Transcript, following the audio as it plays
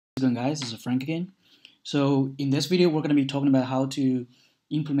going, guys? This is Frank again. So in this video, we're going to be talking about how to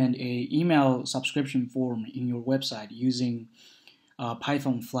implement a email subscription form in your website using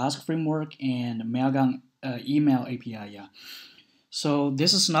Python Flask framework and Mailgun email API. Yeah. So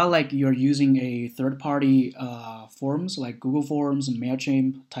this is not like you're using a third-party forms like Google Forms and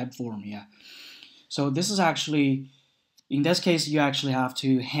Mailchimp type form. Yeah. So this is actually, in this case, you actually have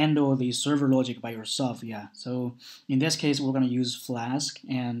to handle the server logic by yourself. Yeah. So in this case, we're going to use Flask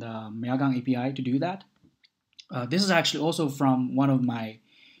and Mailgun API to do that. This is actually also from one of my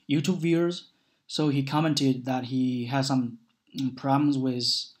YouTube viewers. So he commented that he has some problems with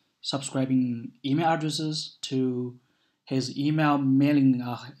subscribing email addresses to his email mailing,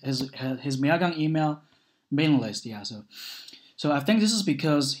 his Mailgun email mailing list. Yeah. So I think this is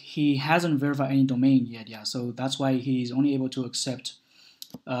because he hasn't verified any domain yet. Yeah. So that's why he's only able to accept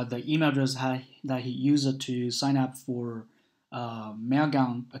the email address that he used to sign up for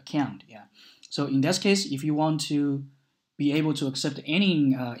Mailgun account. Yeah. So in this case, if you want to be able to accept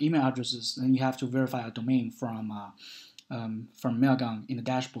any email addresses, then you have to verify a domain from Mailgun in the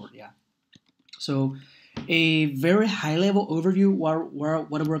dashboard. Yeah. So a very high-level overview what we're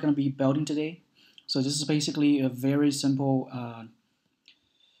going to be building today. So this is basically a very simple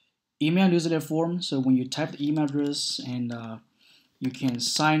email newsletter form. So when you type the email address and you can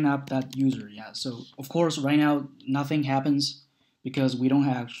sign up that user. Yeah. So of course, right now nothing happens because we don't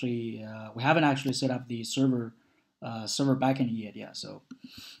actually we haven't actually set up the server backend yet. Yeah. So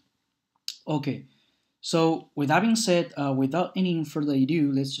okay. So with that being said, without any further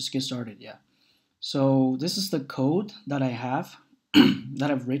ado, let's just get started. Yeah. So this is the code that I have that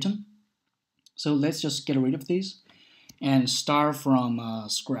I've written. So let's just get rid of this and start from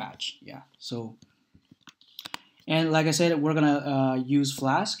scratch. Yeah. So and like I said, we're gonna use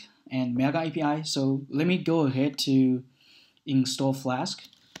Flask and Mailgun API. So let me go ahead to install Flask.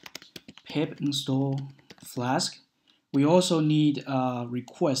 Pip install Flask. We also need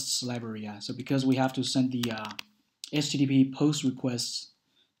requests library. Yeah. So because we have to send the HTTP post requests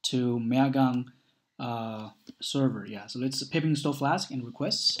to Mailgun server. Yeah. So let's pip install Flask and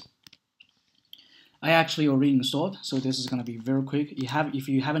requests. I actually already installed, so this is gonna be very quick. If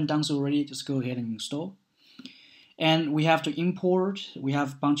you haven't done so already, just go ahead and install. And we have to import. We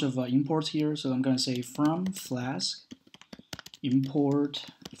have a bunch of imports here, so I'm gonna say from Flask import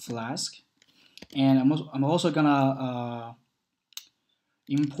Flask, and I'm also gonna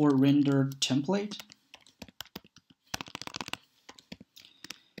import render template,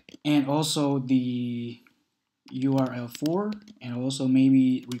 and also the URL for, and also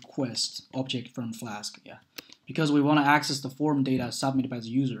maybe request object from Flask. Yeah, because we want to access the form data submitted by the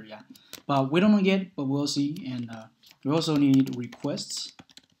user. Yeah, but we don't know yet, but we'll see. And we also need requests.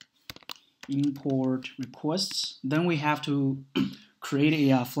 Import requests. Then we have to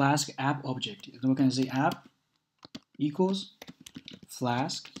create a Flask app object. Then we're going to say app equals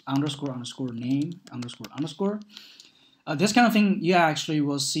Flask underscore underscore name underscore underscore. This kind of thing, you actually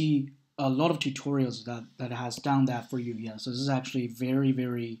will see a lot of tutorials that has done that for you. Yeah, so this is actually very,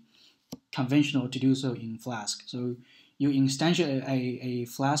 very conventional to do so in Flask. So you instantiate a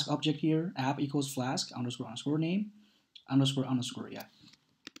Flask object here, app equals Flask underscore underscore name underscore underscore. Yeah.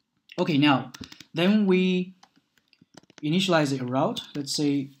 Okay, now then we initialize a route. Let's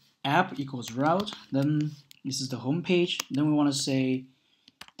say app equals route. Then this is the home page. Then we want to say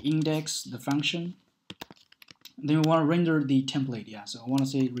index the function. Then we want to render the template. Yeah, so I want to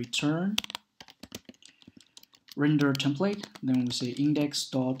say return render template. Then we say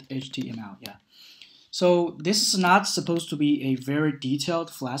index.html. Yeah. So this is not supposed to be a very detailed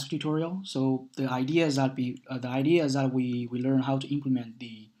Flask tutorial. So the idea is that we learn how to implement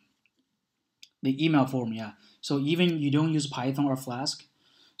the email form. Yeah. So even you don't use Python or Flask,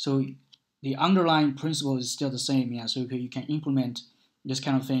 so the underlying principle is still the same. Yeah. So you can implement this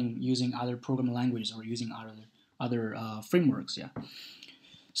kind of thing using other programming languages or using other frameworks. Yeah.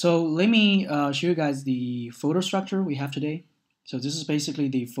 So let me show you guys the folder structure we have today. So this is basically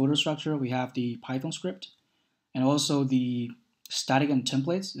the folder structure. We have the Python script and also the static and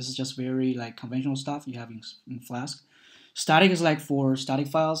templates. This is just very like conventional stuff you have in Flask. Static is like for static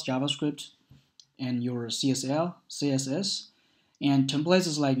files, JavaScript, and your CSS, and templates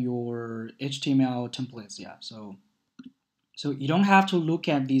is like your HTML templates. Yeah. So you don't have to look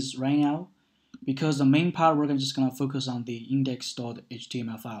at these right now, because the main part we're just gonna focus on the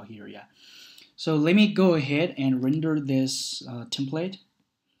index.html file here. Yeah. So let me go ahead and render this template.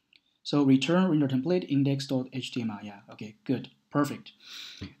 So return render template index.html. Yeah. Okay. Good. Perfect.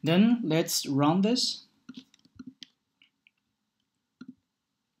 Then let's run this.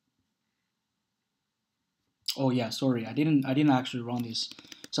 Oh yeah, sorry, I didn't actually run this.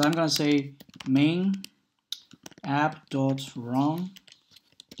 So I'm gonna say main app.run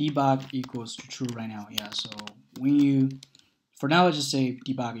debug equals to true right now. Yeah, so when you, for now I just say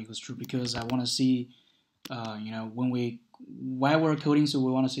debug equals true because I want to see, while we're coding, so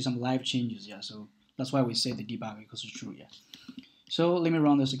we want to see some live changes. Yeah, so that's why we say the debug equals to true. Yeah. So let me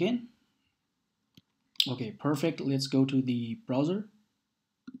run this again. Okay, perfect. Let's go to the browser.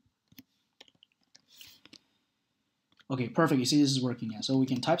 Okay, perfect. You see this is working. Yeah. So we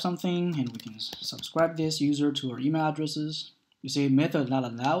can type something and we can subscribe this user to our email addresses. You see method not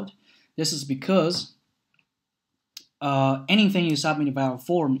allowed. This is because anything you submit via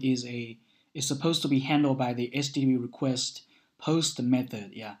form is supposed to be handled by the HTTP request post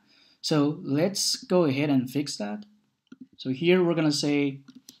method. Yeah. So let's go ahead and fix that. So here we're gonna say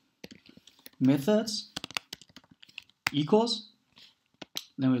methods equals,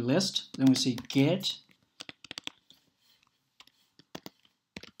 then we list, then we say get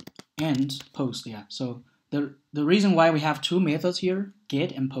and post. Yeah. So the reason why we have two methods here,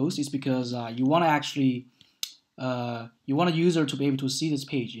 get and post, is because you want to actually you want a user to be able to see this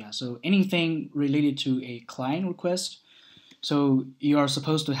page. Yeah. So anything related to a client request, so you are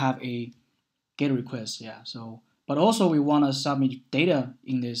supposed to have a get request. Yeah. So but also we want to submit data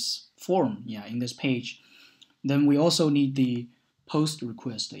in this form. Yeah, in this page. Then we also need the post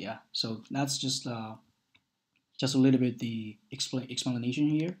request. Yeah. So that's just a little bit the explanation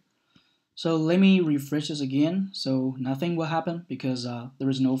here. So let me refresh this again. So nothing will happen because there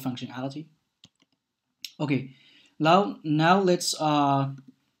is no functionality. Okay, now let's go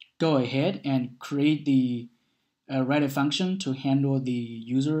ahead and create the write a function to handle the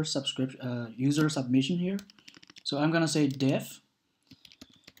user submission here. So I'm gonna say def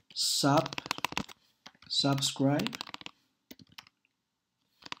subscribe.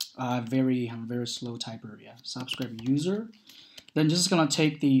 I'm very slow typer. Yeah, subscribe user. Then just gonna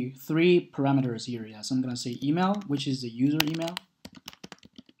take the three parameters here. Yeah, so I'm gonna say email, which is the user email,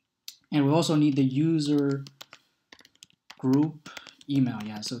 and we also need the user group email.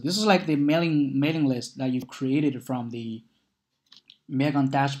 Yeah, so this is like the mailing list that you created from the Mailgun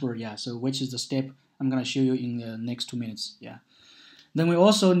dashboard. Yeah, so which is the step I'm gonna show you in the next 2 minutes. Yeah. Then we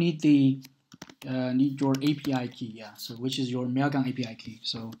also need the need your API key. Yeah, so which is your Mailgun API key.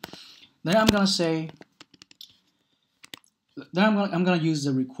 So then I'm gonna say. Then I'm gonna use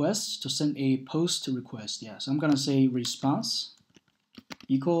the request to send a post request. Yeah, so I'm gonna say response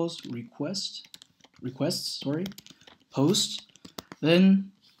equals requests post.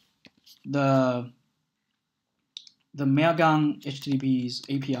 Then the Mailgun HTTP's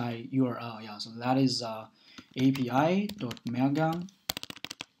API URL. Yeah, so that is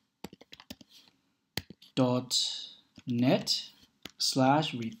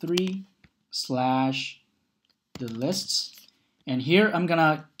the lists. And here I'm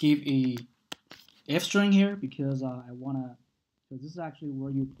gonna give a f string here because I wanna. So this is actually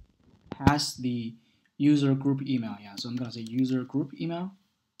where you pass the user group email. Yeah, so I'm gonna say user group email.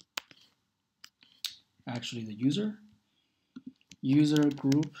 Actually, the user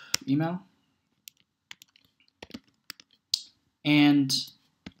group email, and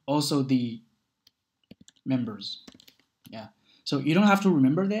also the members. Yeah. So you don't have to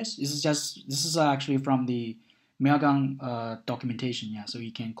remember this. This is actually from the Mailgun documentation. Yeah. So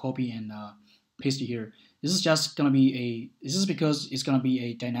you can copy and paste it here. This is just gonna be this is because it's gonna be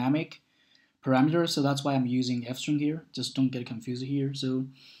a dynamic parameter. So that's why I'm using f string here. Just don't get confused here. So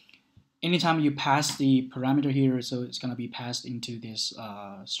anytime you pass the parameter here, so it's gonna be passed into this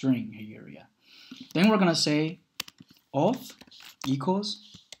string here. Yeah. Then we're gonna say auth equals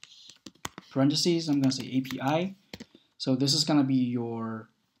parentheses. I'm gonna say API. So this is gonna be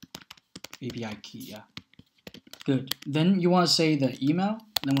your API key. Yeah. Good. Then you want to say the email.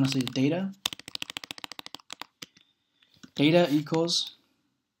 Then want to say the data. Data equals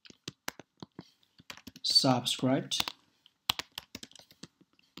subscribed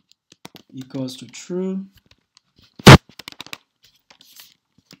equals to true.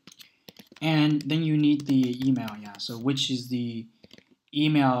 And then you need the email. Yeah. So which is the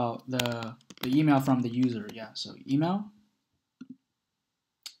email, the email from the user. Yeah. So email.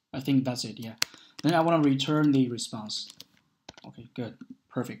 I think that's it. Yeah. Then I want to return the response. Okay, good,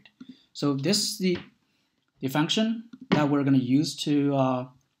 perfect. So this is the function that we're gonna use to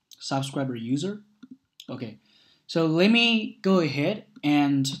subscribe a user. Okay, so let me go ahead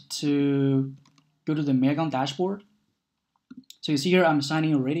and to go to the Mailgun dashboard. So you see here I'm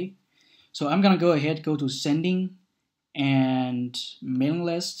signing already. So I'm gonna go ahead, go to sending and mailing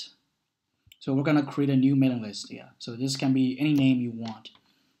list. So we're gonna create a new mailing list. Yeah. So this can be any name you want,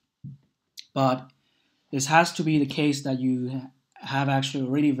 but this has to be the case that you have actually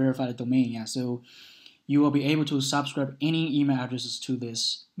already verified the domain. Yeah, so you will be able to subscribe any email addresses to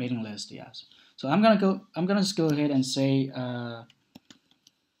this mailing list. Yes. So I'm gonna just go ahead and say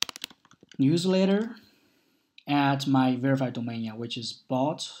newsletter at my verified domain, yeah, which is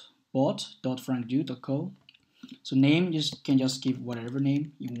bot.frankdu.co. So name can just give whatever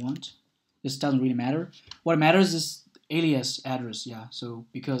name you want. This doesn't really matter. What matters is alias address, yeah. So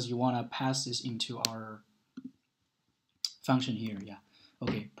because you want to pass this into our function here, yeah.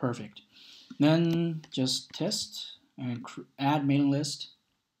 Okay, perfect. Then just test and add mailing list.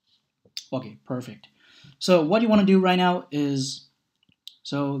 Okay, perfect. So what you want to do right now is,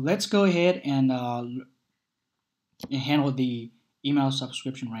 so let's go ahead and handle the email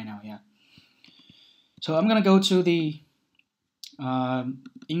subscription right now, yeah. So I'm gonna go to the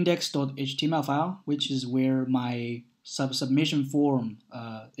index.html file, which is where my submission form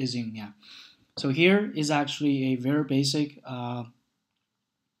is in, yeah. So here is actually a very basic a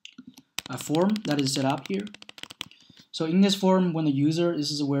form that is set up here. So in this form, when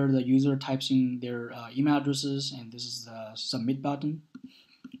this is where the user types in their email addresses, and this is the submit button.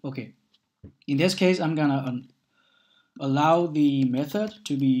 Okay, in this case, I'm gonna allow the method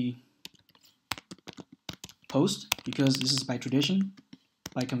to be post, because this is by tradition,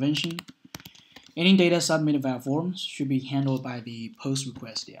 by convention. Any data submitted via forms should be handled by the post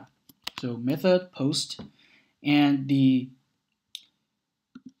request, yeah. So method post, and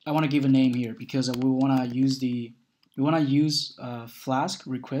I want to give a name here because we want to use Flask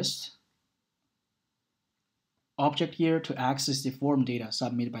request object here to access the form data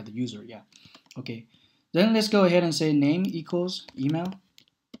submitted by the user, yeah. Okay, then let's go ahead and say name equals email.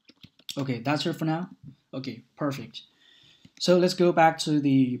 Okay, that's it for now. Okay, perfect. So let's go back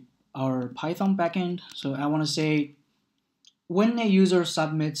to our Python backend. So I want to say when a user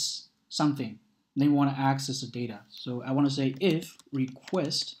submits something, they want to access the data. So I want to say if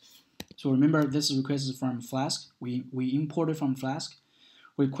request. So remember, this request is from Flask. We imported from Flask.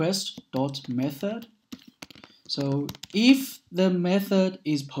 Request dot method. So if the method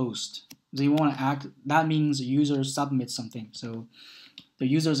is post, they want to act. That means the user submits something. So the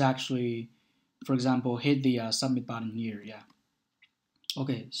users actually, for example, hit the submit button here. Yeah.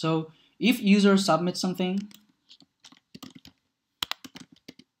 Okay. So if user submits something,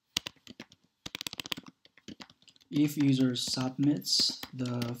 if user submits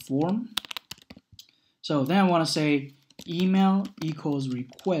the form, so then I want to say email equals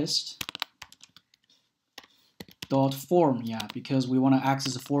request dot form, yeah, because we want to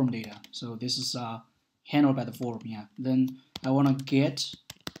access the form data. So this is handled by the form, yeah. Then I want to get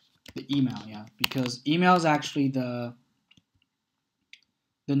the email, yeah, because email is actually the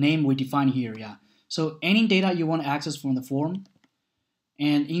name we define here, yeah. So any data you want to access from the form,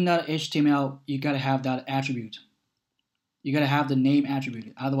 and in that HTML, you gotta have that attribute. You gotta have the name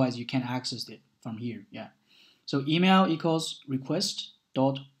attribute, otherwise you can't access it from here, yeah. So email equals request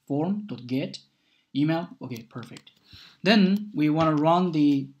dot form dot get email. Okay, perfect. Then we want to run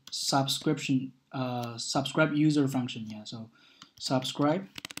the subscribe user function, yeah. So subscribe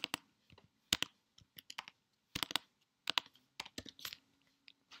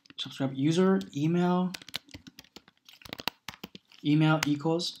user email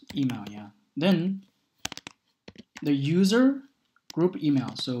equals email, yeah. Then the user group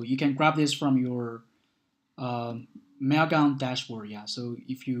email. So you can grab this from your Mailgun dashboard, yeah. So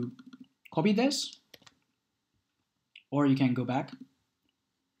if you copy this, or you can go back.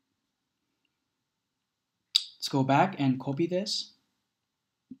 Let's go back and copy this.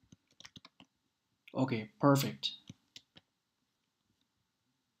 Okay, perfect.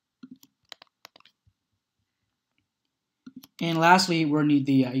 And lastly, we'll need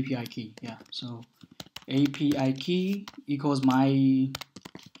the API key, yeah. So API key equals my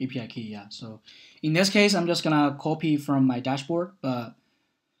API key, yeah. So in this case, I'm just gonna copy from my dashboard, but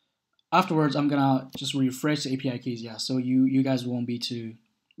afterwards I'm gonna just refresh the API keys, yeah. So you guys won't be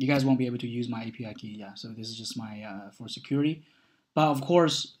able to use my API key, yeah. So this is just my for security, but of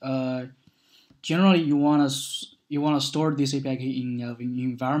course, generally you wanna store this API key in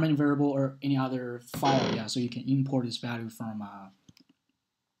environment variable or any other file, yeah. So you can import this value from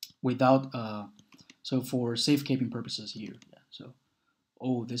without so for safekeeping purposes here, yeah. So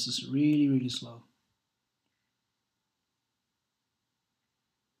oh, this is really slow.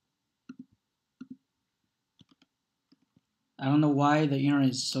 I don't know why the internet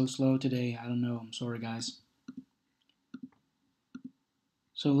is so slow today. I don't know. I'm sorry, guys.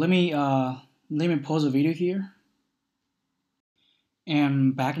 So let me pause the video here.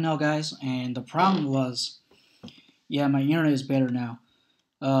 And back now, guys. And the problem was, yeah, my internet is better now.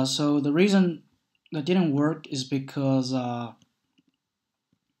 So the reason that didn't work is because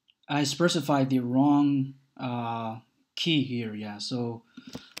I specified the wrong key here. Yeah, so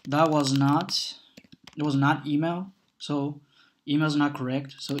that was not, it was not email. So email is not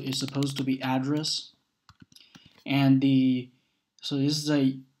correct. So it's supposed to be address. And so this is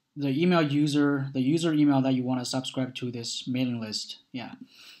the email user, the user email that you want to subscribe to this mailing list. Yeah.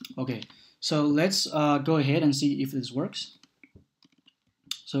 Okay. So let's go ahead and see if this works.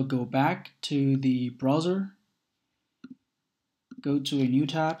 So go back to the browser, go to a new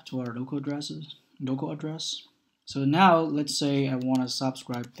tab to our local address. So now let's say I want to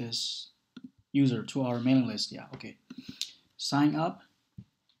subscribe this user to our mailing list. Yeah, okay. Sign up.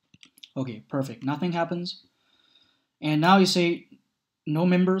 Okay, perfect. Nothing happens. And now you say no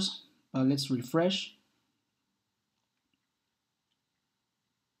members. Let's refresh.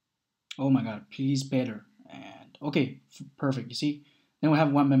 Oh my god, please better. And okay, perfect. You see, then we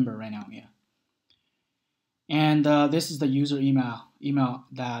have one member right now. Yeah. And this is the user email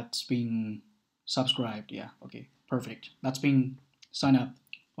that's being subscribed. Yeah, okay, perfect. That's being signed up.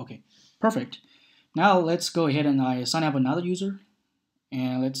 Okay, perfect. Now let's go ahead and I sign up another user.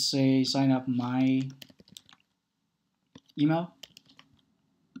 And let's say sign up my email.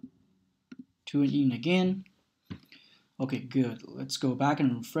 Tune in again. Okay, good. Let's go back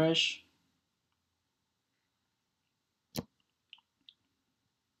and refresh.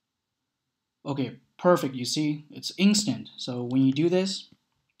 Okay, perfect. You see, it's instant. So when you do this,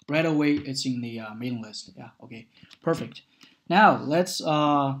 right away it's in the mailing list. Yeah, okay, perfect. Now let's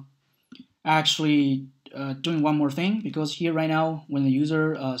actually doing one more thing, because here right now when the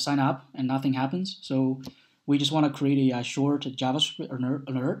user sign up and nothing happens, so we just want to create a short JavaScript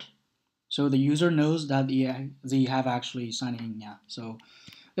alert so the user knows that they have actually signed in. Yeah, so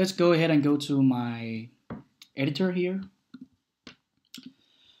let's go ahead and go to my editor here.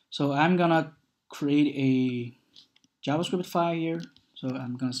 So I'm gonna create a JavaScript file here. So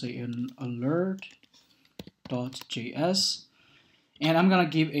I'm gonna say an alert.js, and I'm gonna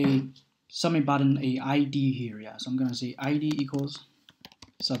give a submit button a ID here. Yeah, so I'm gonna say ID equals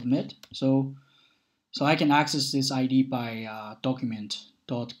submit. So I can access this ID by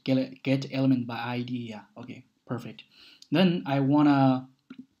document.get element by ID. Yeah, okay, perfect. Then I wanna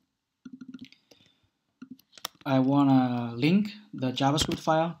link the JavaScript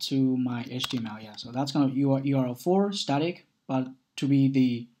file to my HTML. Yeah, so that's gonna URL4 static, but to be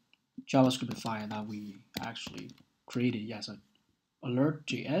the JavaScript file that we actually created. Yeah, so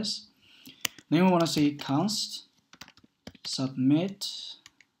alert.js. Then we want to say const submit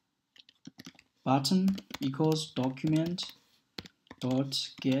button equals document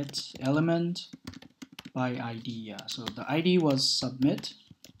dot get element by ID. Yeah, so the ID was submit.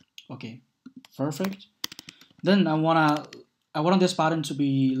 Okay, perfect. Then I want this button to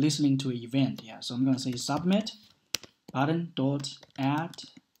be listening to an event. Yeah, so I'm gonna say submit button dot add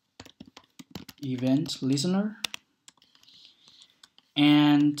event listener,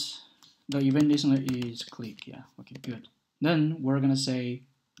 and the event listener is click. Yeah, okay, good. Then we're gonna say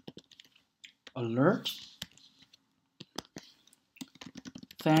alert,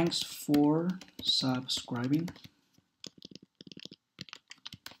 thanks for subscribing.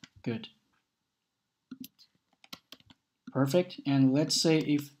 Good. Perfect. And let's say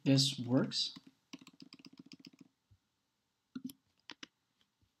if this works.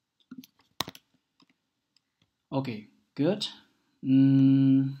 Okay, good.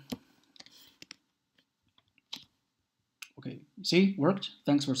 Okay, see, worked.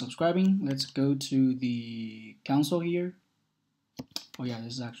 Thanks for subscribing. Let's go to the console here. Oh yeah,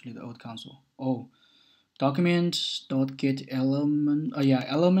 this is actually the old console. Oh, document.get element. Oh yeah,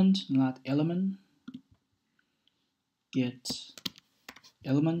 element, not element. Get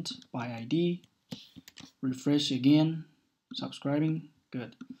element by ID. Refresh again. Subscribing.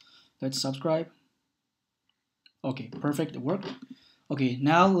 Good. Let's subscribe. Okay, perfect. It worked. Okay,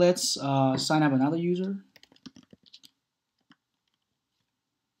 now let's sign up another user.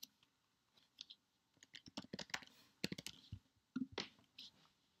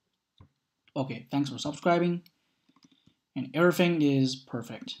 Okay, thanks for subscribing. And everything is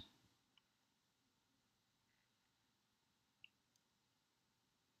perfect.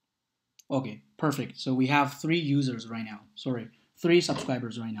 Okay, perfect. So we have 3 users right now. Sorry, 3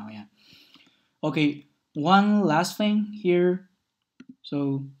 subscribers right now, yeah. Okay, one last thing here.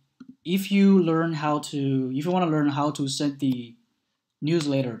 So if you want to learn how to send the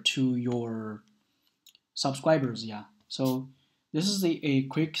newsletter to your subscribers, yeah. So this is a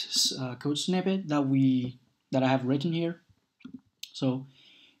quick code snippet that I have written here. So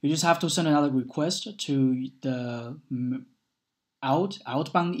you just have to send another request to the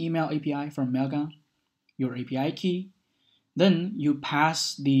outbound email API from Mailgun, your API key. Then you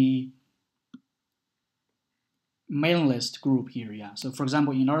pass the mailing list group here. Yeah. So for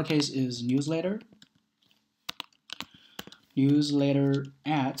example, in our case is newsletter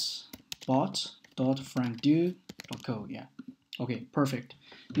at bot.frankdu.co. Yeah. Okay, perfect.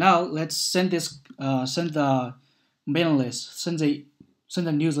 Now let's send the mailing list, send the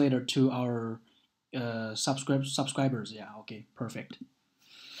newsletter to our subscribers. Yeah. Okay, perfect.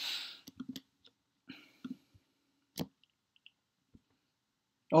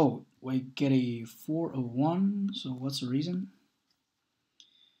 Oh, we get a 401. So what's the reason?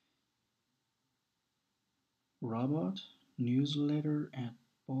 Robot newsletter at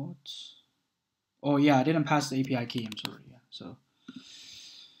bots. Oh yeah, I didn't pass the API key. I'm sorry. Yeah. So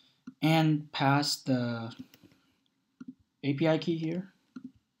and pass the API key here.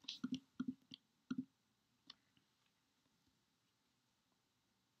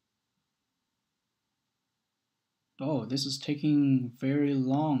 Oh, this is taking very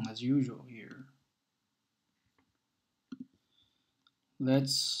long as usual here.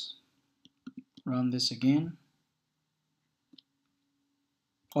 Let's run this again.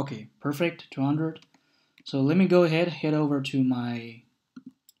 Okay, perfect, 200. So let me go ahead, head over to my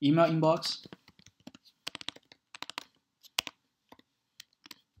email inbox.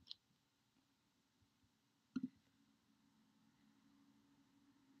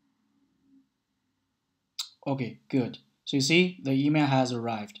 Okay, good. So you see, the email has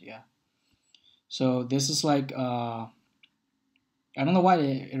arrived, yeah. So this is like, I don't know why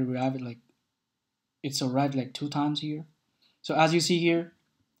it arrived like, it's arrived like 2 times here. So as you see here,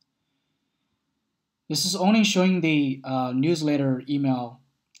 this is only showing the newsletter email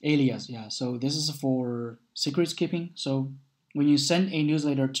alias, yeah. So this is for secrets keeping. So when you send a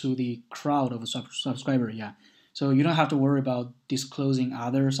newsletter to the crowd of a subscriber, yeah. So you don't have to worry about disclosing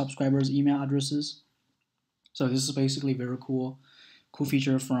other subscribers' email addresses. So this is basically very cool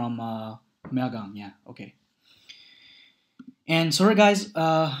feature from Mailgun, yeah. Okay. And sorry guys,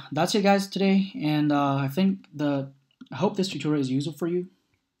 that's it guys today. And I hope this tutorial is useful for you,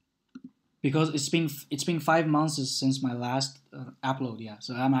 because it's been 5 months since my last upload. Yeah,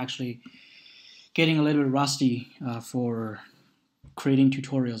 so I'm actually getting a little bit rusty for creating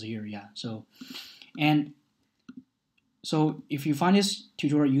tutorials here. Yeah, so if you find this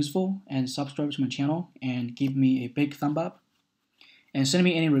tutorial useful, and subscribe to my channel and give me a big thumb up, and send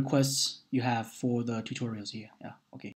me any requests you have for the tutorials here. Yeah, okay.